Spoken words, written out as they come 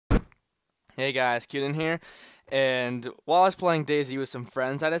Hey guys, Cuden here. And while I was playing DayZ with some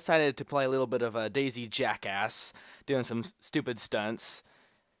friends, I decided to play a little bit of a DayZ Jackass, doing some stupid stunts,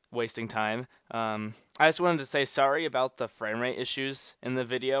 wasting time. I just wanted to say sorry about the frame rate issues in the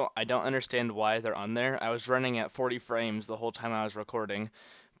video. I don't understand why they're on there. I was running at 40 frames the whole time I was recording,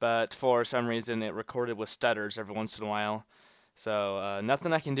 but for some reason it recorded with stutters every once in a while. So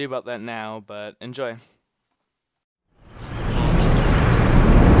nothing I can do about that now, but enjoy.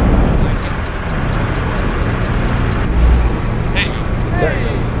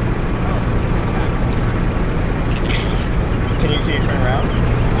 Can you turn around?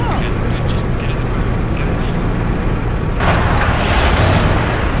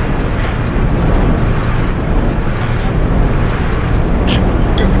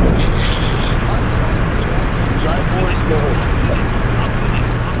 Drive more slowly.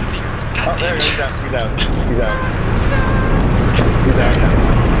 Oh, there, he's out. He's out now.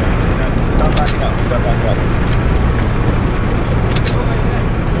 Stop backing up.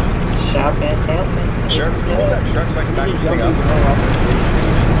 Shop and help me. Sure, hold that truck so I can back this thing up.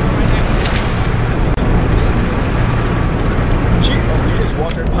 Gee, oh, you just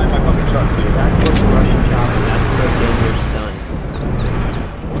walked right behind my fucking truck, dude. That was a Russian chopper. That's the most dangerous stun.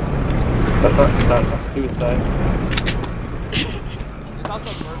 That's not stun, that's suicide. It's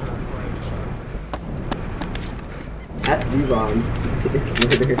also murder according to Shark. That's Z-Bomb.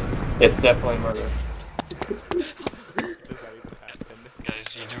 It's murder. It's definitely murder.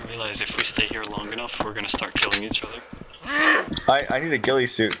 Guys, you do realize if we stay here long enough, we're gonna start killing each other. I need a ghillie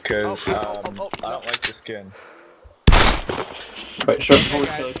suit because I no. don't like the skin. Wait, sure, before we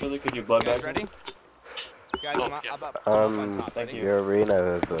Hey, kill guys. each other, could you blood You guys bag ready? me? Guys, Oh, I'm yeah. up on top. thank Ready? you. Your arena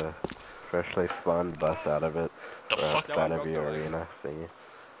is a freshly spawned bus out of it. The fuck? Outside of broke your the legs. arena thingy.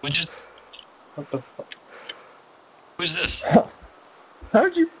 We just. What the fuck? Who's this? How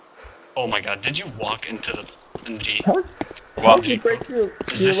did you Oh my god, did you walk into the. How did you break your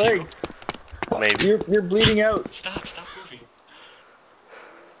Is this you? legs? Maybe. You're bleeding out. Stop moving.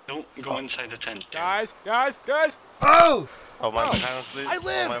 Don't go inside the tent. Guys! Oh, my Oh, vagina's bleeding. I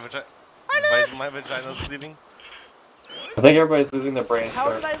lived! My vagina's bleeding. I think everybody's losing their brains.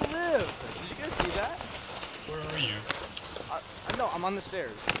 How did I live? Did you guys see that? Where are you? No, I'm on the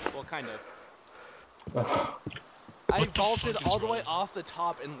stairs. Well, kind of. I... I What the vaulted fuck is all the wrong? way off the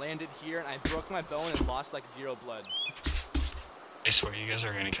top and landed here, and I broke my bone and lost like 0 blood. I swear you guys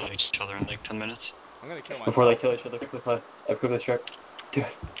are gonna kill each other in like 10 minutes. I'm gonna kill myself. Before they kill each other, quickly equip this truck. Dude.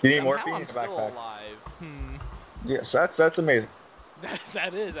 You need Somehow morphine in I'm your still backpack. alive. Yes, that's amazing.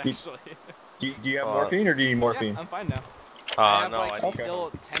 That is actually. Do you have morphine or do you need morphine? Yeah, I'm fine now. I have No, like Okay.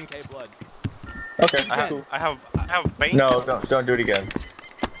 still 10k blood. Okay, I cool. have pain. No, don't do it again.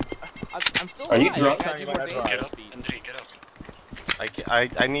 I'm still Are you alive. drunk? I gotta do more That's dangerous right. Get up, feats. Andre, get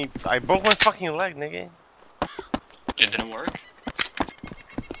up. I broke my fucking leg, nigga. It didn't work?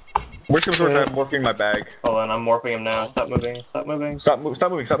 Worst comes to worst, I have morphine in my bag. Hold on, I'm warping him now. Stop moving. Stop moving. So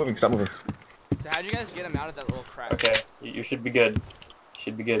how'd you guys get him out of that little crack? Okay, you should be good.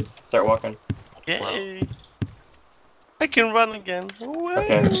 Should be good. Start walking. Yay. I can run again.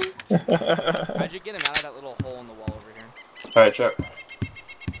 Okay. How'd you get him out of that little hole in the wall over here? Alright, sure.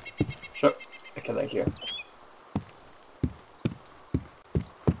 Sure. Okay, thank you.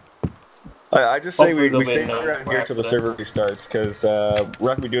 I just say Hopefully we there'll be stay no around more here till the server accidents. restarts, because we're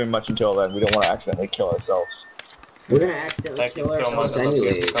not gonna be doing much until then. We don't want to accidentally kill ourselves. We're gonna accidentally Thank you kill so ourselves much.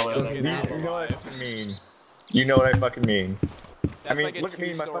 anyways. Thank you. Doesn't You matter. know what I fucking mean. You know what I fucking mean. That's mean, like a look at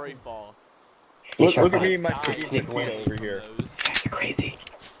me in my two-story fucking- fall. Look at me in my Died Canadian sneak tuxedo away. over here. Those. You're crazy.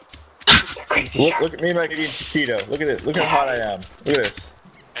 You're crazy, Shark. Look at me in my Canadian tuxedo. Look at this. Look how hot I am. Look at this.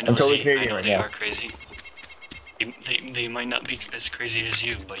 I know, I'm totally see, Canadian I know right they now. are crazy. They might not be as crazy as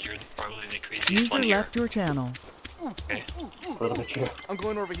you, but you're probably the craziest User one here. left your channel. Okay. A little bit true. I'm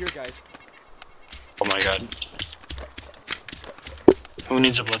going over here, guys. Oh my god. Who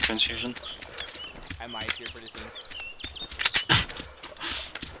needs a blood transfusion? I might here pretty soon.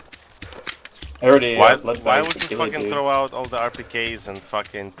 I already. Why blood would bags you to kill fucking dude. throw out all the RPKs and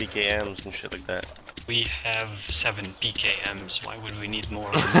fucking PKMs and shit like that? We have 7 PKMs. Why would we need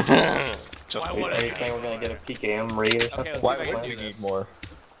more? Just Why would Are you saying we're gonna get a PKM raid or something? Okay, let's Why see if I would can we do need this. more?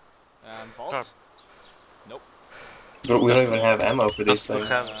 Vault? Nope. But we don't even have ammo for these just to things.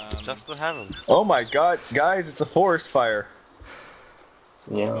 have, just to have them. Oh my god, guys, it's a forest fire.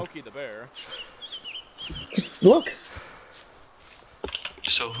 Yeah. Smokey the bear. Look.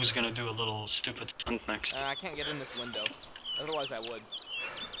 So who's gonna do a little stupid stunt next? I can't get in this window. Otherwise I would.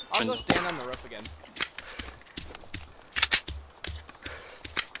 I'll go stand on the roof again.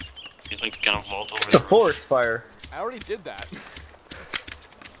 You're like gonna vault over It's a the roof. forest fire. I already did that.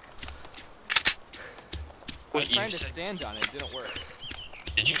 I was Wait, you trying to said- stand on it. It didn't work.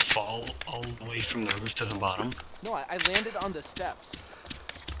 Did you fall all the way from the roof to the bottom? No, I landed on the steps.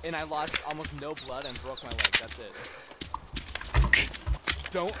 And I lost almost no blood and broke my leg. That's it.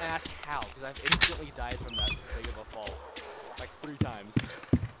 Don't ask how, because I've instantly died from that big of a fall. Like 3 times.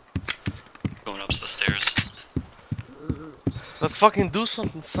 Going up the stairs. Let's fucking do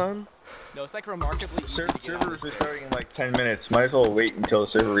something, son. No, it's like remarkably easy to get Server out of is this restarting in like 10 minutes. Might as well wait until the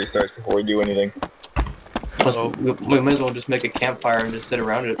server restarts before we do anything. Plus, we might as well just make a campfire and just sit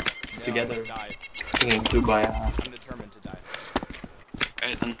around it No, together, just die. singing Kumbaya. I'm determined to die.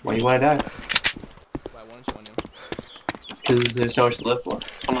 Alright then. Why you wanna die? Why wouldn't you want to? Because there's so much to live for.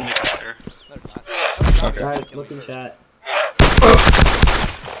 Someone make a fire. No, there's not. Okay. Guys, look in chat.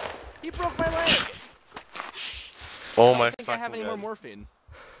 He broke my leg! Oh I my don't think I have fucking any more god. morphine.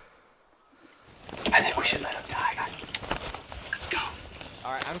 I think we should let him die. Let's go.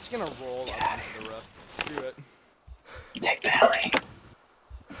 Alright, I'm just gonna roll up onto the roof. Screw it. You take the heli.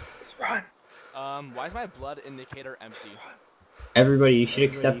 Why is my blood indicator empty? Everybody, you should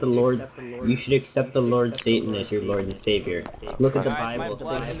accept the Lord. You should accept the Lord Satan as your Lord and Savior. Look at the Guys, my Bible.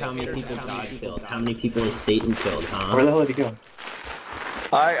 blood Think how many indicator's people God empty. killed. How many people has Satan killed, Where huh? the hell did he go?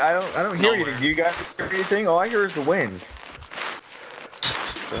 I don't hear Nowhere. anything. Do you guys hear anything? All I hear is the wind.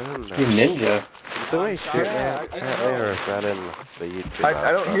 I don't You know. ninja. Do we sorry, shoot I- that apparently, or is that in the YouTube?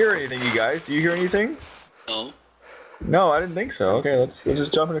 I don't outro? hear anything, you guys. Do you hear anything? No. No, I didn't think so. Okay, let's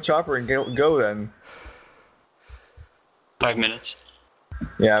just jump in a chopper and go then. 5 minutes.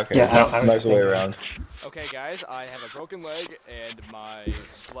 Yeah, okay. Yeah, I don't nice way think- around. Okay, guys, I have a broken leg and my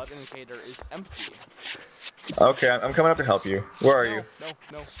blood indicator is empty. Okay, I'm coming up to help you. Where are you?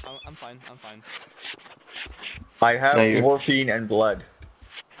 No, I'm fine. I'm fine. I have No, you're- morphine and blood.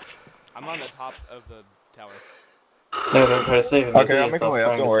 I'm on the top of the tower. No, don't try to save him. Okay, He I'll did make my stop way up,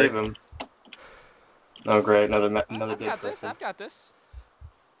 trying don't to worry. save him. Oh great, another I've dead got this. person. I've got this.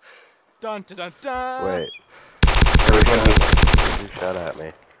 Dun dun dun dun. Wait, Everybody you shot at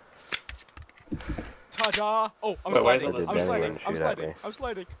me. Ta-da! Oh, I'm Wait, why is sliding. it Did I'm anyone sliding. I'm shoot at sliding. me? I'm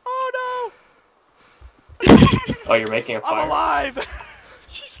sliding. Oh Oh, you're making a no! I'm fire. alive!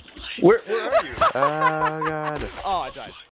 Where are you? Oh god. Oh, I died.